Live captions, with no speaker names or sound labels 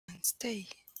Stay.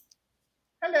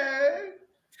 Hello.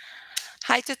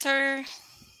 Hi, Tutor.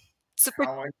 Super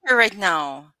How are you? tutor right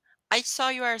now. I saw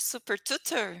you are super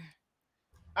tutor.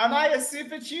 Am I a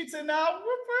super tutor now? Whoop,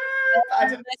 whoop. I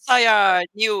didn't. I saw your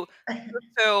new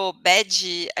tutor badge.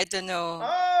 I don't know.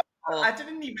 Oh, Oh, I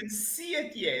didn't even see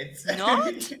it yet.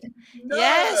 not?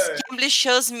 Yes, No. Cambly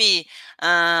shows me.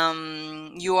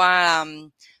 You are.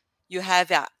 You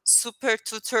have a super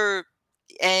tutor,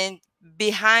 and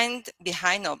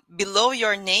no, below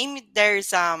your name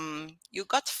there's you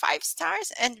got 5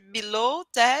 stars, and below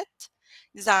that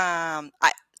is a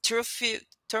trophy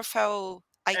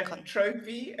icon, A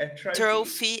trophy.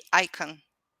 trophy icon.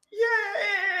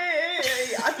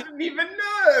 Yay! I didn't even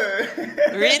know.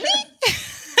 Really?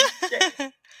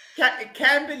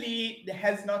 Cambly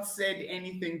has not said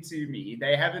anything to me.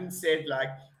 They haven't said like,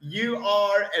 you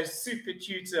are a super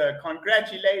tutor,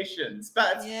 congratulations.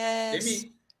 But let Yes.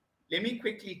 me let me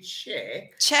quickly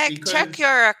check Check because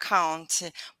your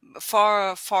account.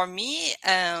 For me,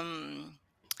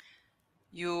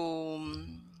 you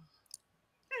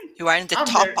you are in the I'm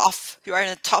top very of you are in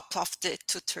the top of the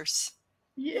tutors.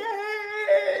 yay.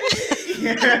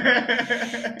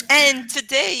 And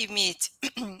today, Meet,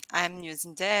 I'm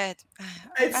using that.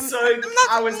 It's I'm so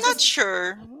I'm not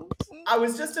sure I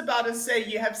was just about to say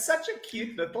you have such a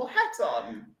cute little hat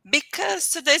on. because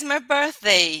today's my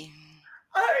birthday.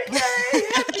 Oh yay,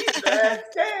 happy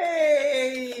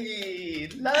birthday!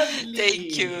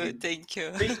 Thank you, Lovely. thank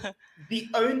you. The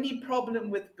only problem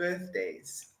with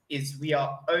birthdays is we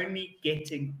are only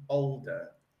getting older.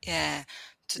 Yeah,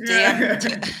 today I'm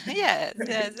yes,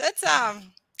 yes,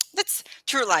 that's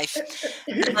true life.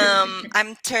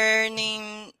 I'm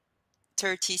turning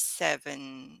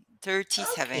 37.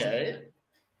 37. Okay.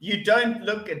 You don't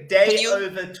look a Can day you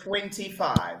over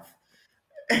 25.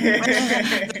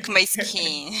 look my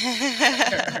skin?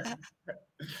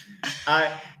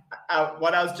 I,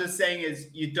 what I was just saying is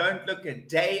you don't look a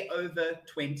day over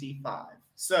 25.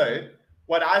 So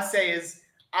what I say is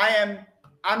I'm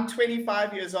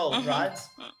 25 years old, Mhm. right?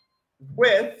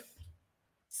 With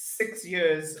 6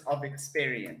 years of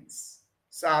experience.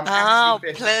 So I'm actually Oh,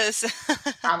 30. plus.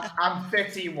 I'm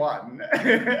 31.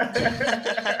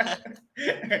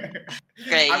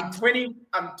 Great.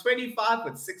 I'm 25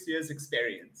 with 6 years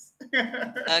experience.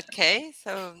 Okay,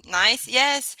 so nice.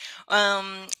 Yes.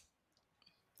 Um,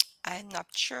 I'm not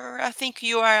sure. I think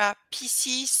you are a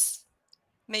PCs,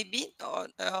 maybe, Oh,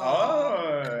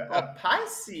 or a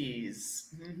Pisces.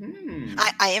 Hmm.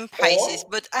 I am Pisces, Or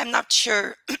but I'm not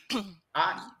sure.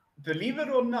 I believe it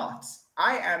or not,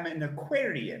 I am an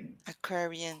Aquarian.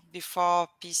 Aquarian before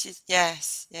Pisces.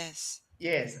 Yes, yes.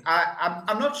 Yes,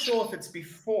 I'm not sure if it's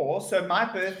before. So my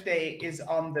birthday is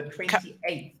on the Ca-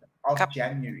 28th of Cap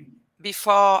January.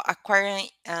 before Aquarian,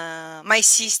 my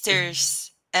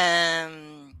sister's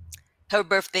her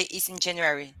birthday is in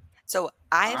January, so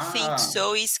I think Ah,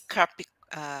 so is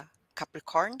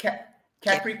Capricorn. Ca- Cap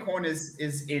Capricorn is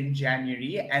in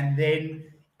January, and then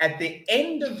at the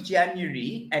end of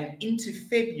January and into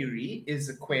February is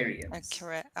Aquarians.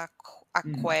 Hmm.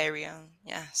 Aquarian.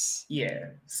 Yes.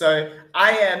 Yeah. So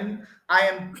I am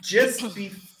just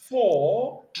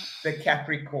before the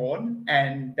Capricorn,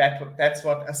 and that's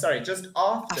what sorry, just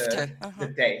After. after the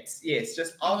date. Yes,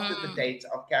 just after the Mm, date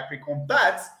of Capricorn.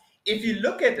 But if you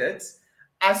look at it,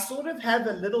 I sort of have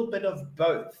a little bit of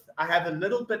both. I have a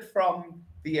little bit from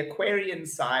the Aquarian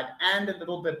side and a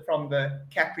little bit from the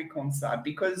Capricorn side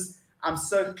because I'm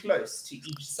so close to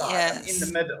each side. I'm in the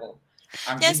yes. middle.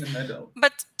 I'm in Yes. the middle.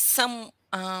 But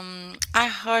I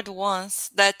heard once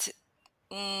that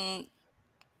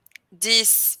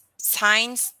this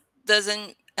signs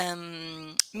doesn't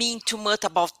mean too much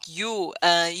about you.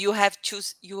 You have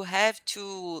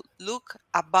to look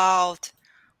about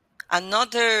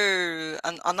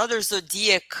another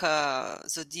zodiac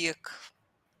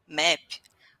map.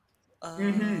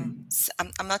 Mm-hmm.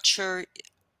 I'm not sure.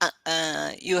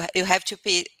 You have to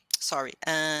pay. Sorry.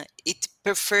 It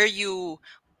prefer you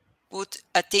put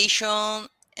attention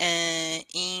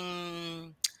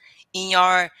in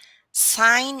your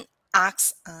sign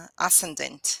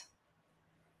ascendant. So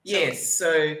Yes,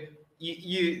 so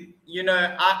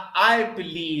I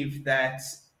believe that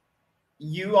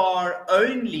you are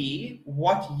only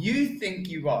what you think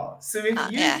you are. So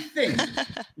yeah.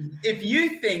 if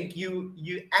you think you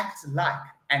act like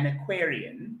an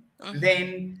Aquarian, Mhm.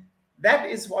 then that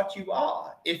is what you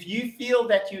are. If you feel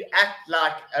that you act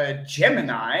like a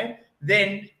Gemini,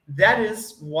 then that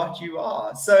is what you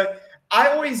are. So I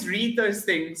always read those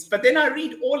things, but then I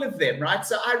read all of them, right?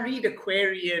 So I read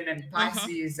Aquarian and Mhm.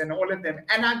 Pisces and all of them,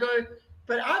 and I go,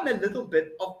 but I'm a little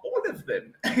bit of all of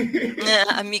them.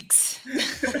 A mix.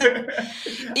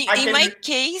 I In my can.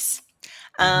 case,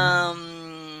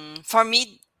 Mhm. for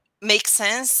me, makes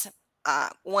sense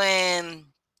when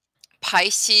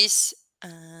Pisces,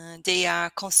 they are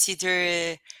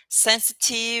considered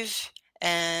sensitive,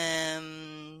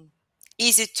 and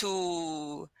easy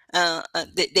to,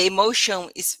 the emotion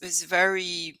is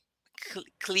very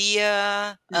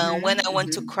clear. When I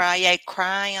want to cry, I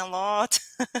cry a lot.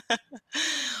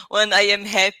 When I am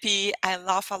happy, I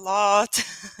laugh a lot.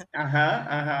 Uh-huh,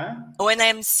 uh-huh. When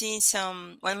I'm seeing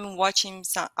when I'm watching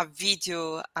a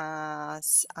video,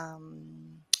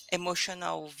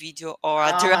 emotional video or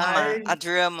a I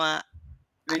drama,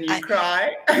 Then you I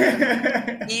cry.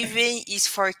 even is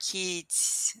for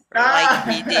kids,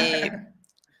 like the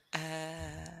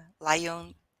Ah!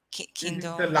 Lion The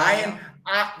Kingdom, lion,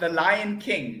 the Lion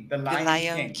King, the the Lion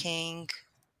Lion King. King.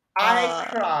 I Uh,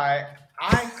 cry,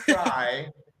 I cry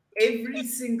every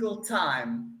single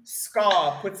time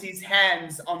Scar puts his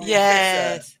hands on Mufasa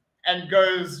yes, and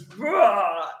goes,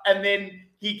 "Roar," and then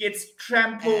he gets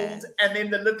trampled, yes, and then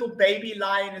the little baby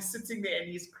lion is sitting there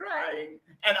and he's crying.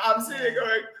 And I'm sitting there yes.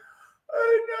 going,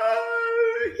 oh no,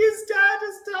 his dad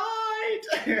has died.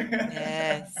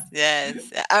 Yes,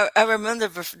 yes. I remember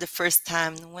the first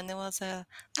time when I was a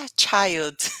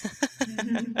child.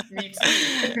 Me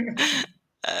too.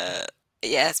 uh,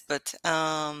 yes, but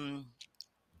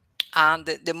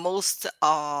the most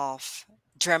of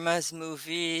dramas,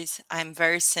 movies, I'm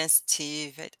very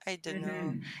sensitive. I don't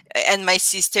know. And my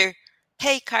sister,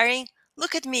 hey, Karen,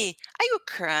 look at me. Are you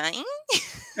crying?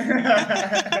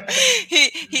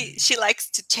 She likes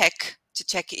to check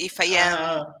if I am.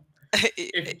 uh,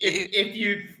 if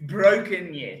you've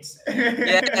broken yet.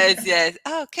 Yes, yes.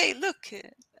 Oh, okay, look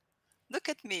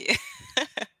at me.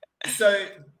 So,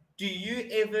 do you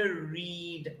ever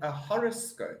read a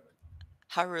horoscope?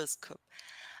 Horoscope.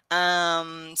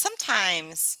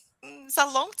 Sometimes, it's a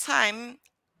long time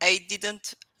I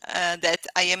didn't, that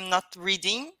I am not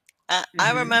reading. I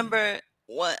Mm-hmm. remember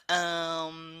when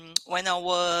I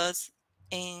was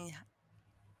in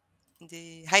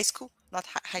the high school, not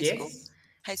high school. Yes.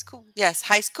 High school, yes,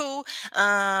 high school.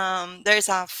 There's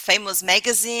a famous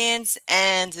magazines,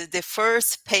 and the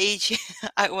first page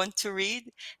I want to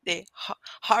read the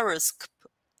horoscope,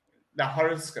 The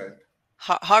horoscope.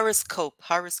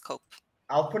 horoscope,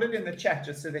 I'll put it in the chat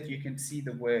just so that you can see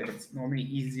the word. It's normally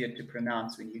easier to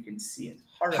pronounce when you can see it.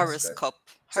 Horoscope. horoscope,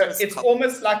 So it's horoscope,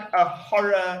 almost like a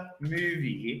horror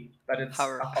movie, but it's a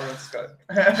horror. horoscope.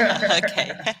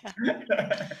 Okay.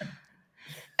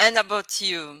 And about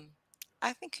you,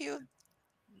 I think you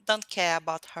don't care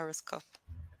about horoscope.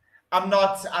 I'm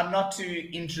not too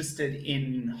interested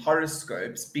in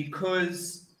horoscopes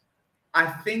because I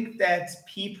think that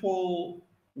people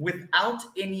without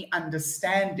any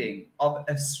understanding of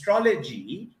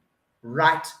astrology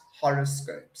write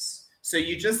horoscopes. So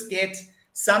you just get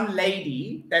some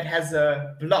lady that has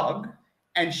a blog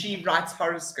and she writes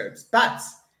horoscopes, but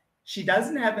she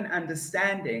doesn't have an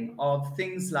understanding of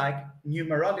things like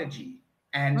numerology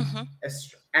and Mm-hmm,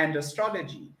 and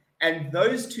astrology. And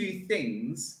those two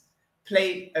things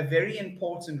play a very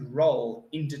important role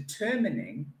in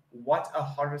determining what a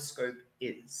horoscope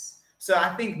is. So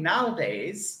I think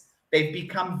nowadays they've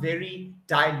become very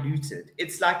diluted.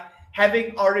 It's like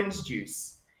having orange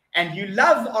juice, and you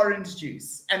love orange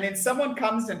juice, and then someone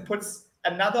comes and puts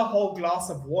another whole glass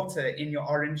of water in your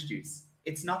orange juice.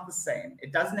 It's not the same.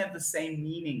 It doesn't have the same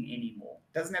meaning anymore.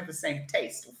 It doesn't have the same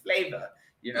taste or flavor,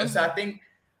 you know. So mm-hmm. I think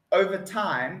over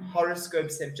time,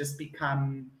 horoscopes have just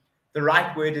become, the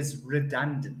right word is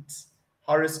redundant.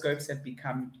 Horoscopes have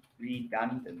become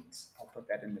redundant. I'll put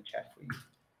that in the chat for you.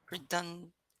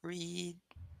 Redundant,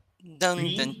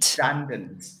 redundant,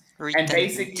 Redundant. And redundant.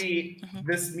 basically,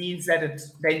 Mm-hmm, this means that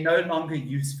they're no longer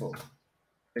useful. mm-hmm.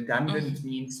 Redundant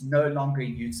means no longer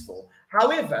useful.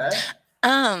 However,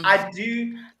 Um, I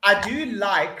do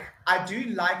like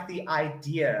the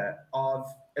idea of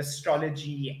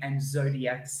astrology and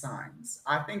zodiac signs.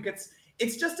 I think it's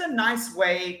just a nice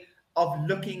way of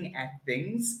looking at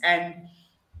things, and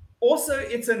also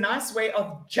it's a nice way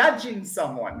of judging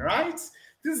someone, right?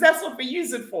 Because that's what we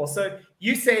use it for. So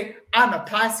you say, I'm a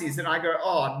Pisces, and I go,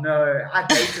 oh no, I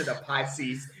dated a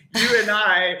Pisces. You and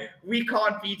I, we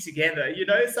can't be together,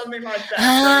 something like that. So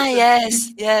ah, it's a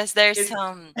yes, yes. There's it's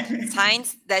some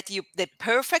signs that you the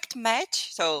perfect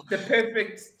match. So the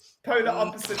perfect polar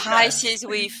opposite match. Pisces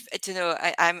with,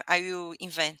 I will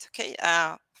invent. Okay.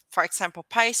 For example,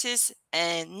 Pisces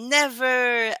and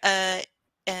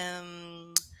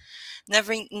um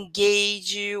never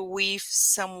engage with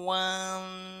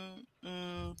someone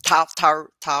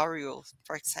Tauriel,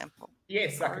 for example.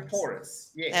 Yes, like a Taurus.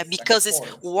 Taurus. Yes, like a Because it's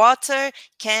Taurus. water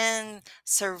can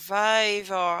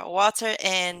survive, or water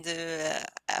and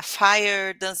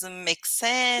fire doesn't make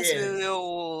sense. We Yes.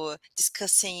 will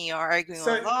discussing or arguing a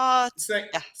So, lot. so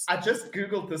Yes. I just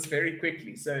googled this very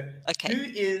quickly. So, Okay. who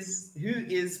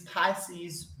is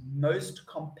Pisces' most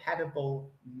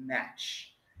compatible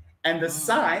match? And the Mm.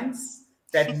 signs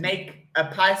that make a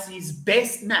Pisces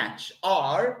best match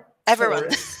are Everyone.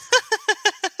 Taurus,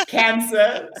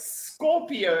 Cancer,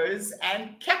 Scorpios,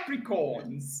 and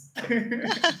Capricorns.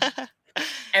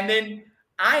 And then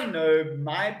I know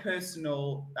my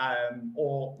personal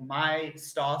or my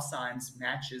star signs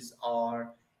matches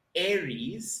are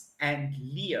Aries and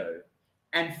Leo.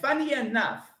 And funny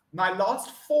enough, my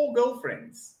last 4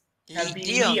 girlfriends have been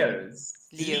Leo. Leos.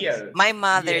 Leo. Leo, My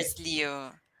mother yeah. is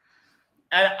Leo.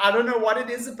 And I don't know what it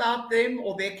is about them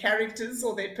or their characters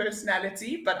or their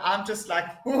personality, but I'm just like,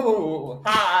 ooh,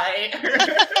 hi.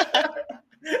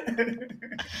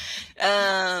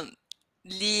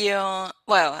 Leo.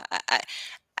 Well,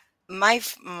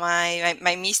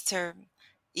 my mister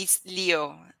is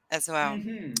Leo as well,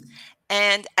 Mm-hmm.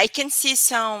 and I can see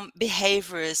some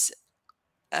behaviors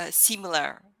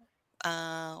similar.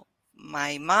 Uh,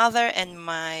 my mother and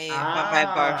my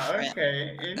Ah, boyfriend.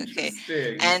 okay. Okay,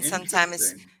 Interesting. and sometimes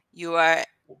Interesting. you are,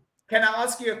 Can I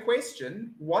ask you a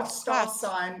question? What of star course,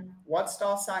 sign, what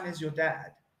star sign is your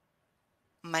dad?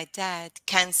 my dad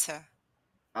Cancer.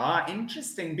 Ah,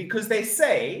 interesting. Because they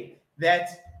say that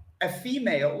a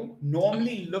female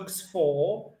normally looks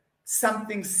for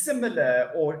something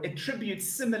similar or attributes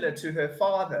similar to her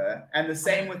father, and the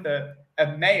same with a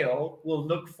male will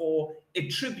look for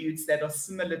attributes that are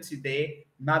similar to their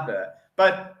mother.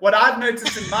 But what I've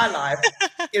noticed in my life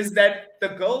is that the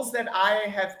girls that I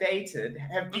have dated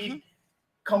have Hmm. been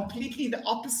completely the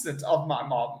opposite of my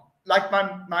mom. Like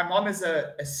my mom is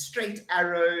a straight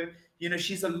arrow. You know,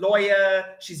 she's a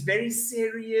lawyer. She's very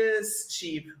serious.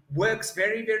 She works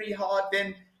very, very hard.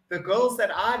 Then the girls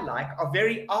that I like are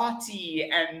very arty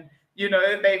and, you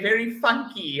know, they're very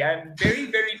funky and very,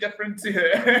 very different to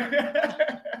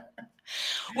her.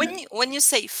 When you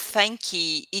say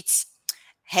funky, it's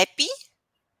happy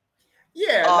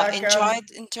Yeah, or like enjoy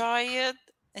it,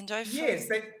 enjoy yes,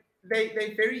 fun,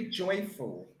 they're very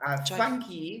joyful. joyful.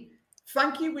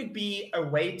 Funky would be a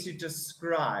way to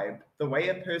describe the way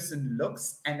a person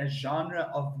looks and a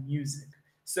genre of music.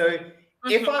 So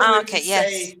if I Ah, were to okay, yes,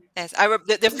 say yes.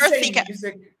 The first thing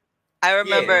music, I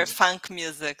remember yes. funk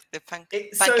music, the funk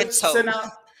and So soul.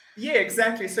 now, yeah,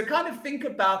 exactly. So kind of think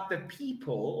about the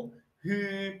people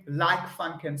who like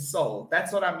funk and soul.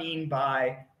 That's what I mean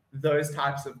by those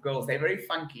types of girls. They're very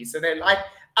funky. So they're like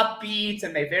upbeat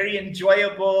and they're very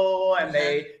enjoyable and Uh-huh.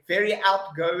 they're very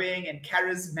outgoing and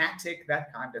charismatic,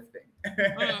 that kind of thing.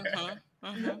 Mm-hmm.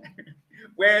 Mm-hmm.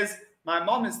 Whereas my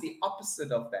mom is the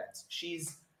opposite of that.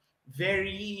 She's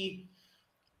very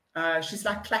she's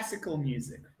like classical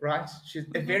music, right? She's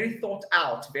Mm-hmm. very thought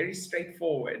out, very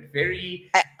straightforward, very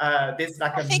I, there's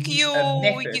like I think a you you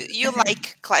method. you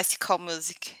like classical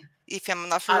music, if I'm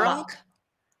not I wrong. like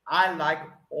I like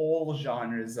all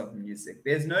genres of music.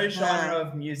 There's no genre Ah,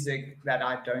 of music that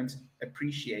I don't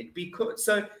appreciate because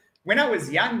so when I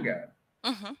was younger,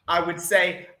 mm-hmm. I would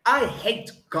say I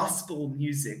hate gospel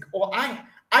music or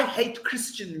I hate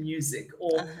Christian music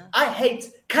or Uh-huh. I hate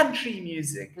country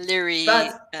music. Lyric.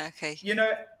 But Okay. you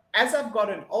know, as I've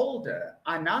gotten older,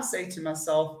 I now say to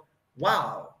myself,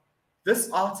 wow, this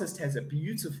artist has a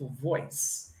beautiful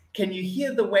voice. Can you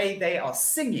hear the way they are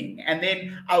singing? And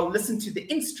then I'll listen to the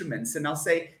instruments and I'll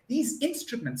say, these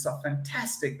instruments are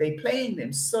fantastic. They're playing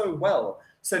them so well.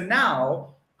 So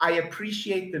now I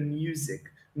appreciate the music,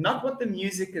 not what the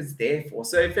music is there for.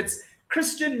 So if it's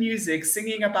Christian music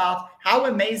singing about how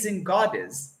amazing God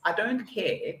is, I don't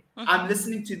care. Mm-hmm. I'm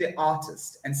listening to the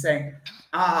artist and saying,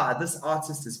 ah, this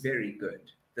artist is very good.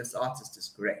 This artist is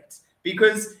great.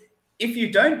 Because if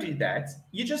you don't do that,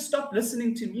 you just stop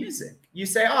listening to music. You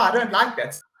say, oh, I don't like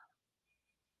that.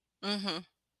 Mm-hmm.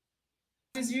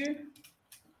 Is you?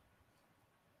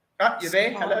 Oh, you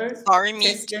there? Hello? Sorry,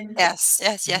 Mitch. Testing. Yes,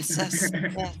 yes, yes, yes.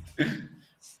 Yes.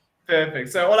 Perfect.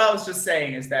 So all I was just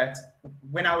saying is that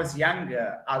when I was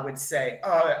younger, I would say,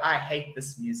 "Oh, I hate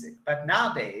this music," but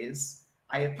nowadays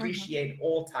I Mm-hmm. appreciate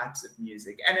all types of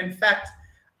music, and in fact,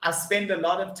 I spend a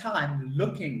lot of time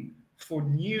looking for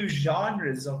new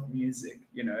genres of music.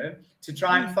 You know, to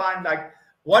try and Mm. find like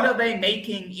what are they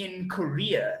making in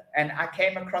Korea, and I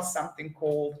came across something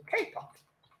called K-pop.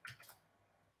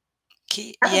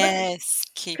 Yes,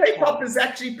 K-pop K-pop. is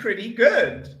actually pretty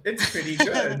good. It's pretty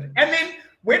good. And then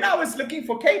when I was looking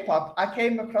for K-pop, I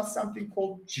came across something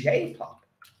called J-pop,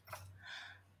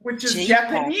 which is J-pop.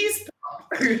 Japanese pop.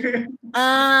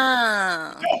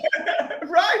 Ah,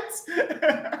 Right?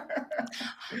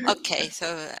 okay.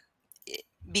 So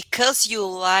because you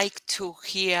like to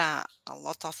hear a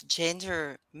lot of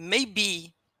gender,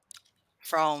 maybe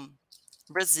from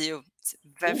Brazil, it's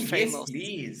very Oh, yes, famous.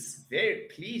 please.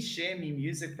 Please share me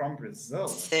music from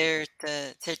Brazil.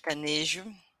 Sertanejo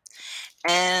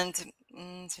and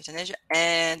sertanejo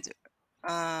and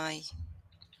I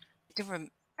don't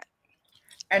remember.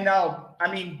 And now,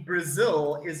 I mean,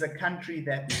 Brazil is a country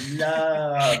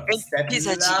And that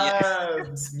pisadinha.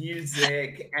 loves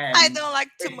music, I and don't like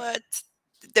too it, much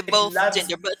the it both loves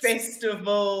gender, but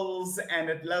festivals and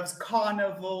it loves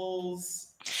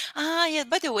carnivals. yeah.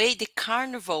 By the way, the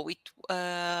carnival it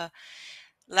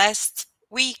last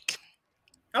week.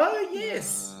 Oh,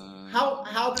 yes. How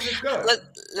mm, did it la- go?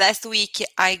 Last week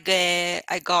I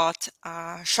got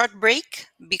a short break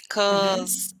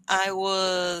because Mm-hmm.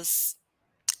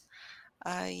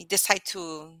 I decided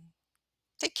to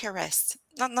take a rest.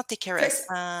 Not take a Take rest.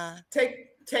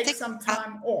 take Take some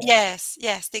time off.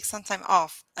 yes, take some time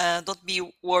off. Don't be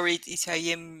worried if I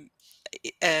am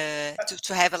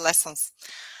to have a lessons.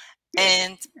 Yeah.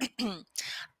 And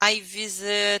I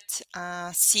visit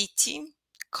a city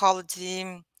called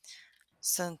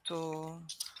Santo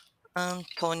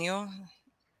Antonio.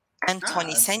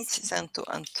 Antony Ah, Saint Santo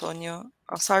Antonio.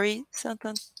 Oh, sorry,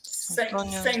 Santo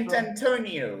Antonio Saint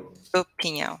Antonio. do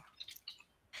Pinhal.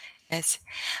 Yes,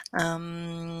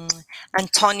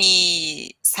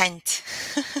 Antony Saint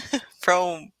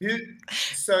from. Who?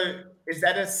 So is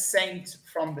that a saint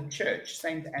from the church,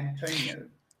 Saint Antonio?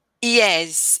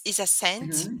 Yes, is a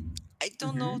saint. Mm-hmm. I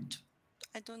don't know. Mm-hmm.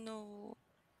 I don't know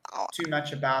uh, Too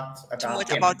much too about much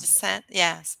about the him. saint.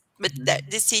 Yes, but Mm-hmm.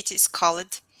 the city is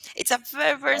called. It's a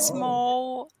very very Oh,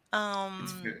 small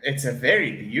it's a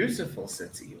very beautiful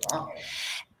city. Wow.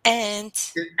 and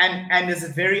And is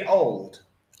it very old?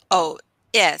 oh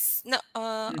yes no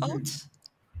old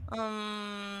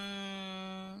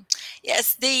Mm-hmm.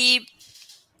 yes the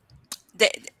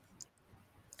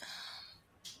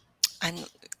I'm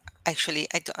actually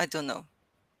I don't know.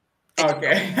 I don't know.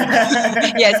 Okay.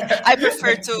 Yes, I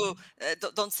prefer to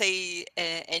don't say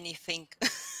anything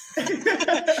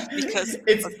because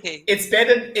it's okay, it's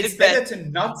it's bad. better to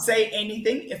not say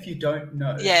anything if you don't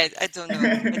know. Yeah, I don't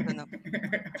know. I don't know.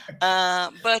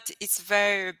 But it's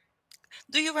very.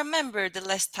 Do you remember the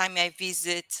last time I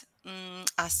visit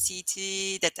a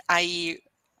city that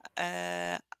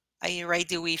uh, I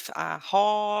ride with a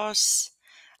horse?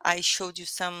 I showed you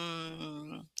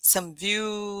some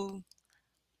view.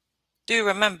 Do you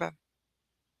remember?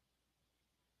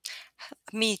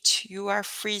 Mitch, you are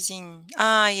freezing.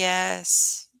 Ah,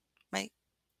 yes. My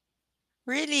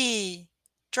really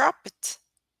drop it.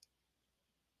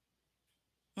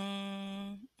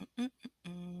 Mm, mm, mm,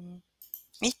 mm.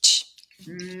 Mitch,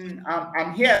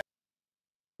 I'm here.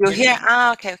 you Hear hear? me?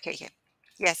 Ah, okay, okay, okay.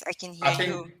 Yes, I can I hear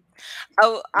think you.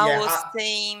 I yeah. was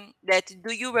saying that.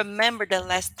 Do you remember the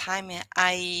last time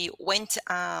I went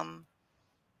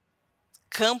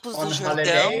Campos do On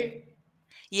Jordão? holiday.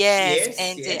 Yes, Yes,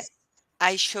 and yes,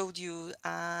 I showed you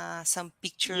some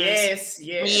pictures. yes,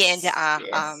 Me and yes, a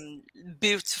yes.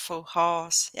 beautiful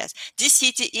horse. Yes, this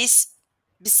city is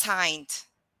beside,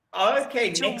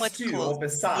 Okay, too next much to close. or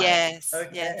beside. Yes,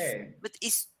 yes, Okay. but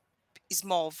it's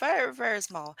small, very very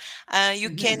small. You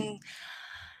can Mhm.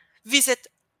 visit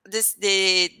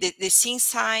the scene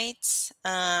sites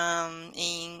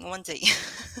in one day,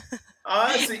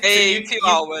 So a few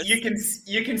hours.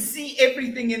 you can see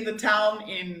everything in the town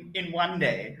in one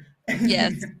day.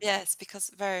 Yes, yes, because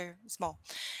very small.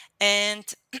 And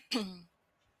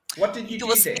What did you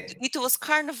do there? it was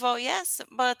carnival, yes,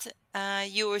 but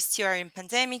you were still in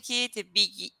pandemic. The big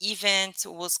event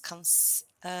was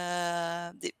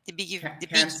the big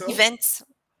Cancelled? events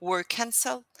were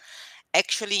canceled.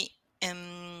 Actually,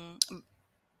 um,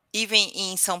 even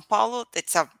in São Paulo,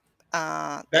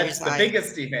 there is That's the like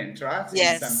biggest event, right?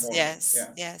 In São yes, Paulo. yes,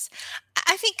 Yeah. yes.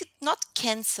 I think not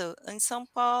cancel in São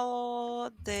Paulo.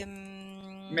 They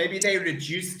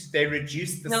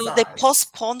reduced the No, they size.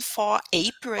 postponed for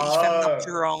April, if I'm not Oh,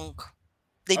 wrong.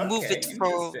 They move it okay,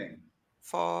 interesting.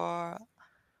 for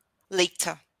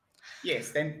later.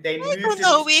 Yes, then they I moved don't it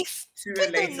know if to I a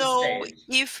don't later know stage.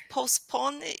 if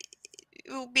postpone it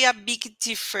will be a big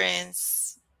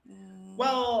difference. Mm,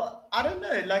 Well, I don't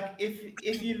know. Like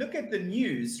if you look at the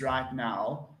news right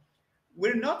now,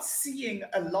 we're not seeing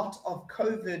a lot of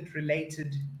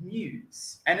COVID-related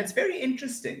news. And it's very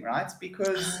interesting, right?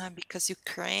 Because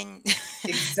Ukraine,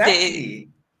 they, Exactly.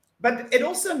 But it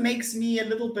also makes me a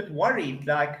little bit worried,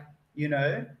 like, you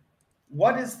know,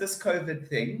 what is this COVID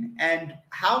thing and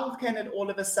how can it all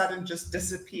of a sudden just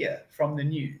disappear from the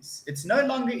news? It's no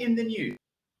longer in the news.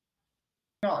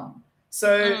 On.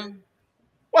 So mm.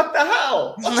 what the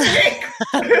hell? What the heck?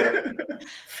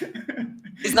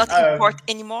 It's not important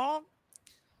anymore.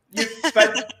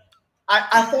 But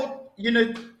I thought,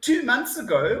 2 months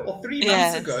ago or 3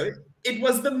 months Yes, ago, it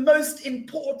was the most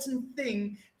important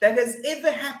thing that has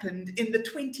ever happened in the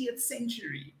 20th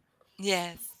century.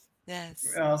 yes,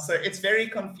 yes. So it's very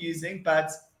confusing.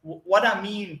 But what I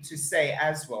mean to say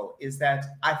as well is that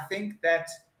I think that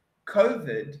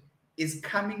COVID is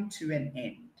coming to an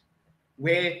end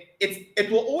where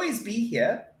it will always be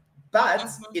here, but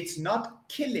Mhm, it's not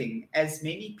killing as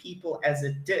many people as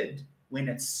it did when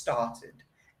it started.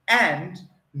 And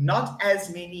not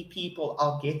as many people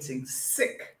are getting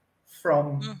sick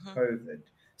from mhm, COVID.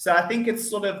 So I think it's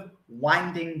sort of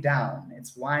winding down.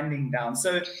 It's winding down.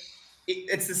 So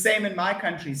it's the same in my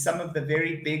country. Some of the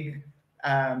very big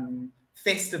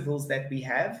festivals that we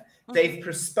have, mhm, they've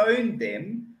postponed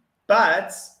them,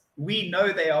 but we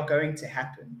know they are going to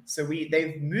happen. So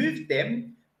they've moved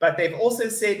them, but they've also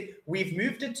said we've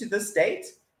moved it to this date,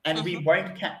 and mhm, we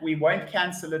won't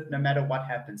cancel it no matter what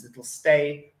happens. It will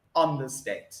stay on this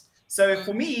date. So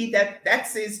for mhm, me, that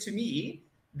says to me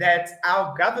that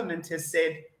our government has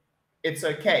said it's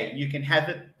okay. You can have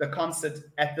the concert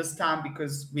at this time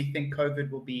because we think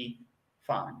COVID will be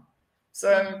fine.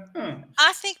 mhm. So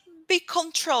I think big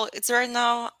control. It's right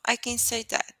now. I can say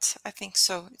that. I think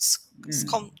so.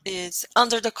 It's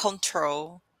under the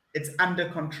control. it's under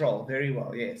control. Very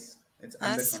well. Yes, it's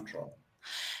under Yes. control.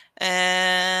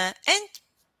 And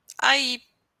I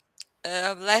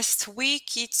last week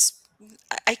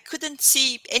I couldn't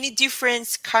see any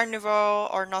difference carnival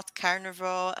or not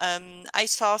carnival. I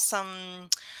saw some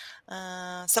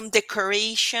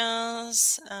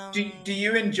decorations. Do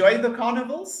you enjoy the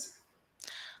carnivals?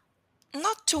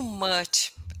 Not too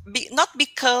much. Not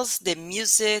because the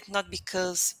music, not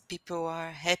because people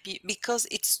are happy, because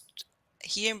it's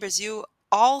here in Brazil.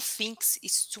 All things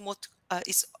is too much.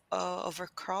 Is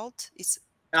overcrowded. It's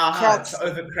Aha, crowd it's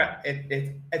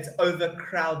it's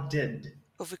overcrowded.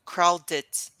 overcrowded.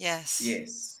 Yes,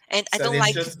 Yes. and I So don't there's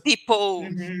like just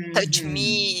people touch Mhm.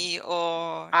 me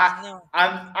or I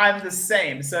I'm the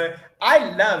same. So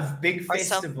I love big or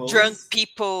some drunk festivals.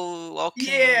 people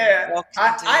Yeah,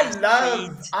 walking the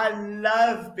street. I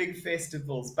love big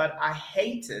festivals, but I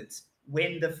hate it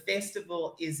when the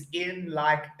festival is in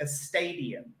like a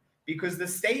stadium because the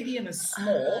stadium is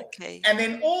small Okay. and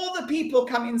then all the people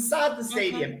come inside the Hmm.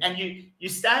 stadium and you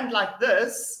stand like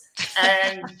this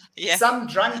and Yeah. some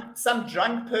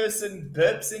drunk person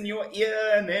burps in your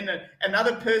ear and then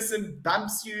another person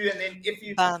bumps you and then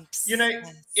you know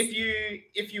Bumps. if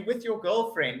Yes. you with your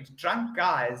girlfriend, drunk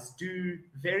guys do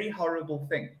very horrible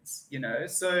things,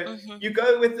 so Hmm. you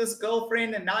go with this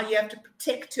girlfriend and now you have to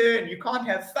protect her and you can't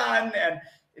have fun and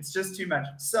it's just too much.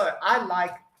 So I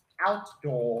like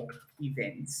outdoor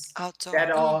events Outdoor.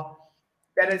 that are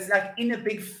that is like in a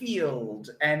big field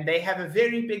and they have a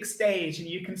very big stage and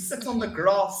you can sit on the Hmm.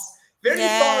 grass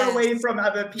very far away Yes. from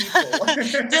other people.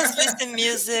 Just listen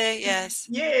music. Yes.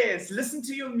 Yes, listen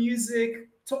to your music,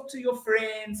 talk to your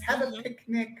friends, have a Hmm.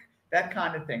 picnic, that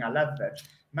kind of thing. I love that.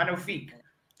 Magnifique.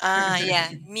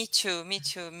 Yeah. Me too. Me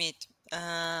too. Me too.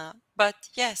 But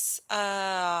yes.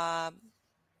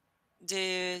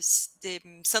 The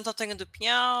Santo Antônio do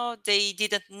Pinhal, they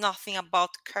didn't nothing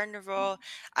about carnival.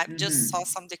 I just saw Mhm.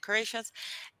 some decorations,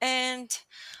 and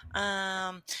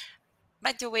um,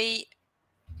 by the way,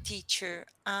 teacher,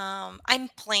 I'm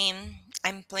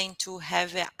planning to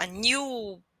have a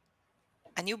new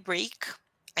break,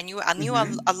 a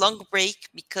Mhm. long break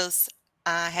because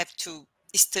I have to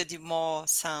study more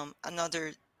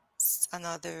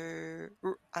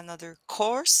another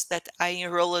course that I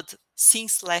enrolled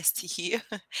since last year,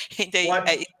 and I What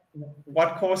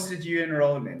what course did you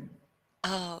enroll in?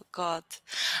 oh God,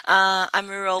 I'm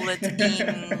enrolled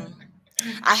in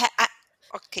I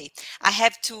okay, I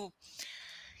have to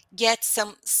get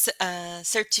some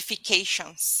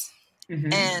certifications.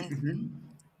 Mhm. And Mhm.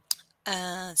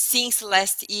 since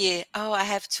last year, I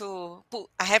have to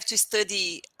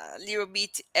study a little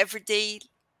bit every day,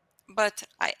 but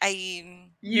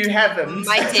You haven't.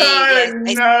 my day, Oh yes,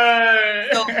 I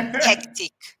so no.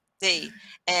 hectic day,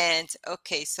 and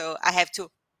okay, so I have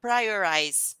to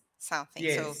prioritize something.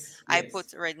 So Yes, I yes.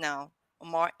 put right now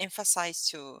more emphasis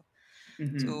to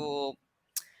Mhm. to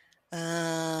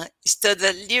Study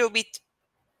a little bit.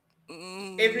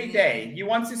 Every day. You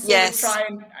want to sort of Yes.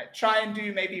 try and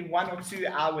do maybe 1 or 2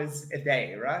 hours a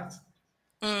day, right?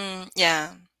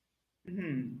 Yeah.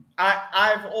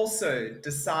 I've also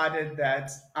decided that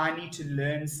I need to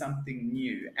learn something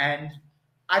new. And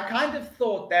I kind of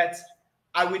thought that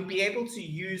I would be able to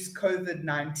use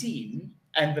COVID-19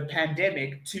 and the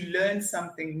pandemic to learn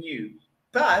something new.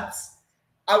 But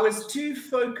I was too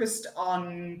focused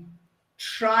on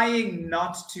trying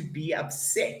not to be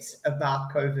upset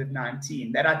about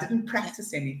COVID-19 that I didn't Yeah.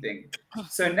 practice anything.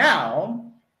 So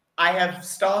now I have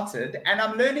started and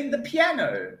I'm learning the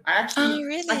piano. Oh, I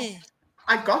really?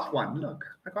 I got one. Look,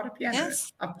 I got a piano.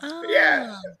 Yes. Yeah.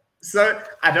 Ah. So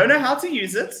I don't know how to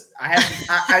use it.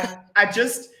 I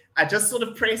just sort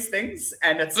of press things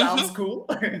and it sounds Mm-hmm. cool.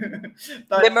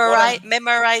 But what I'm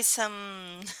Memorize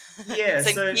some yeah,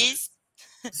 some keys.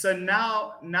 so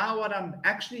now what I'm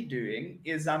actually doing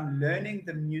is I'm learning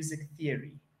the music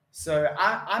theory. So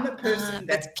I'm a person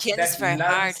But piano is that very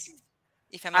hard, loves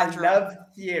if I'm I not wrong. love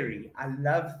theory. I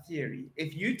love theory.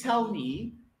 If you tell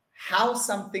me how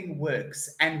something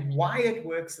works and why it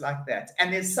works like that,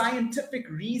 and there's scientific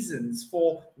reasons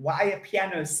for why a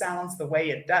piano sounds the way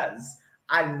it does,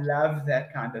 I love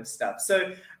that kind of stuff.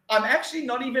 So I'm actually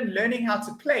not even learning how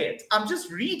to play it. I'm just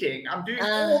reading. I'm doing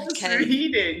all this Okay.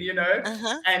 reading,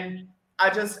 Uh-huh. and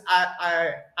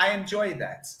I enjoy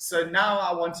that. So now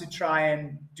I want to try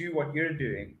and do what you're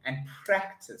doing and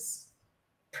practice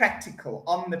practical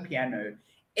on the piano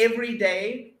every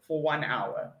day for 1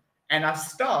 hour. And I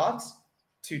start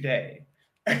today.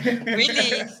 Really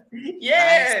nice.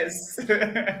 Yes.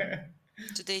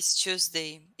 Today is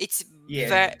Tuesday.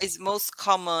 Yeah. It's most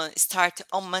common start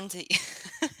on Monday.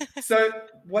 So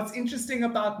what's interesting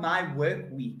about my work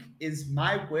week is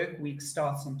my work week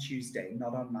starts on Tuesday,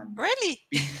 not on Monday. Really?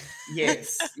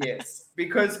 Yes, yes.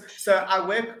 Because so I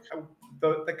work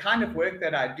the kind of work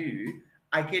that I do,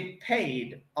 I get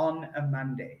paid on a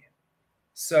Monday.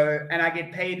 So, and I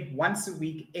get paid once a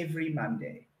week every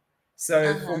Monday.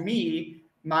 So for Uh-huh. me,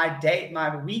 my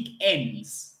week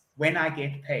ends when I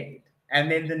get paid. And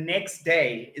then the next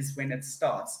day is when it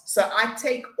starts. So I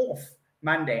take off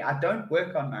Monday. I don't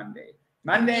work on Monday.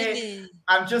 Monday, Really?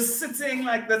 I'm just sitting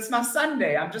like that's my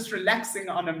Sunday. I'm just relaxing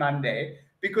on a Monday.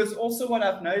 Because also what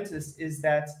I've noticed is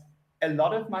that a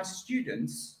lot of my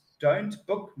students don't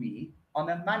book me on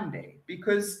a Monday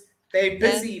because they're That.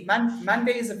 busy.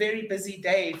 Monday is a very busy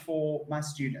day for my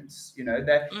students. You know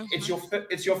that Mm-hmm.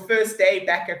 it's your first day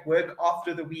back at work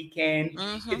after the weekend.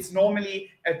 Mm-hmm. It's normally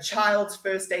a child's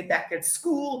first day back at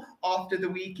school after the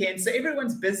weekend. So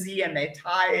everyone's busy and they're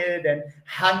tired and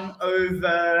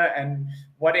hungover and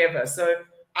whatever. So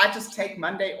I just take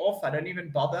Monday off. I don't even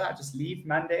bother. I just leave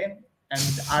Monday and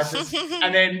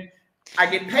then I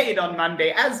get paid on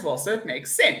Monday as well, so it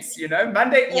makes sense,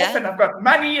 Monday off, Yeah. and I've got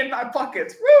money in my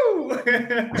pocket. Woo!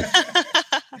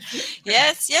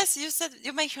 Yes, yes,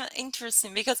 you make it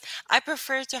interesting because I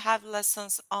prefer to have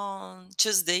lessons on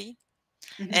Tuesday.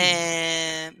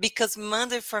 And because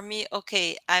Monday for me,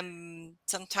 okay, I'm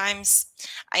sometimes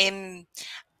I am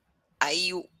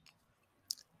I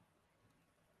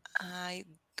I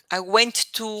I went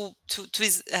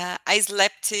I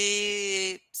slept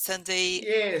Sunday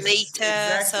Yes,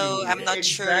 later, so exactly, I'm not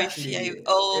sure if exactly,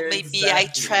 maybe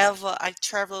exactly. I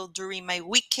travel during my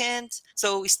weekend,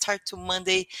 so we start to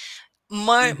Monday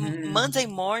Monday hmm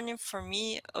morning for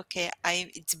me. Okay, I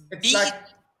it's It's big. like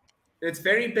it's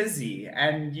very busy,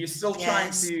 and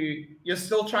Yes, you're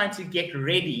still trying to get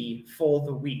ready for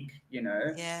the week.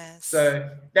 yes. So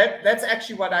that's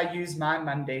actually what I use my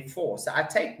Monday for. So I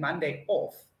take Monday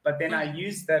off, but then I Mhm.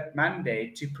 use that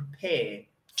Monday to prepare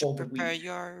To for the prepare week.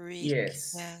 your week.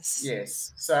 Yes, Yes,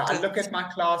 yes. So I good. look at my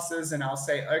classes and I'll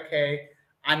say, okay,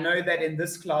 I know that in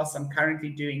this class I'm currently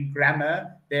doing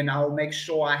grammar. Then I'll make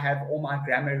sure I have all my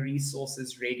grammar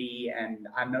resources ready and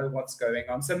I know what's going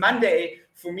on. So Monday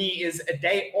for me is a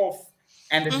day off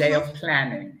and a day Mm-hmm. of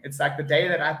planning. It's like the day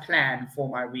that I plan for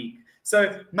my week.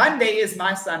 So Monday is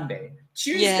my Sunday.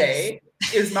 Yes, Tuesday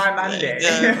is my Monday.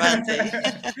 the Monday.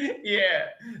 Yeah.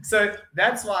 So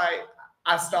that's why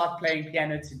I start playing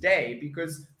piano today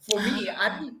because for me,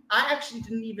 Ah. I actually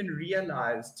didn't even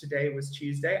realize today was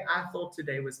Tuesday. I thought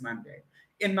today was Monday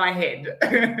in my head.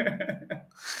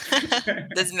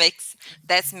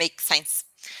 That makes sense.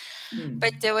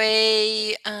 By Hmm. the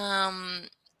way,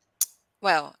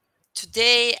 well,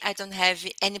 today I don't have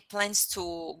any plans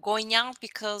to going out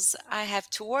because I have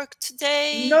to work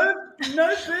today. No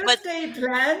But birthday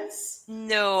plans.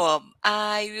 no,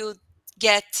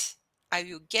 get I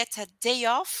will get a day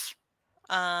off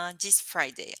this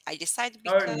Friday. I decided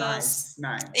Oh, because nice,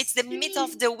 it's nice. the mid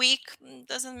of the week,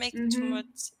 doesn't make too Mm-hmm,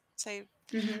 much. So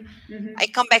mm-hmm. I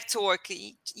come back to work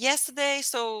yesterday,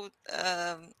 so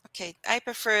okay, I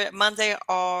prefer Monday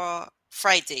or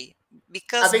Friday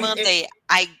I because think Monday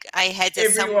I had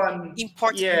some everyone,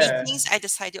 important yeah, meetings. I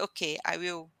decided, okay, I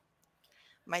will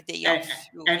my day and off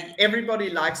will and be. everybody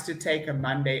likes to take a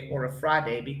Monday or a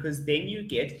Friday because then you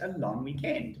get a long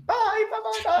weekend. Bye, bye,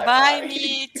 bye, bye, Bye, bye.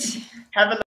 meet. Have a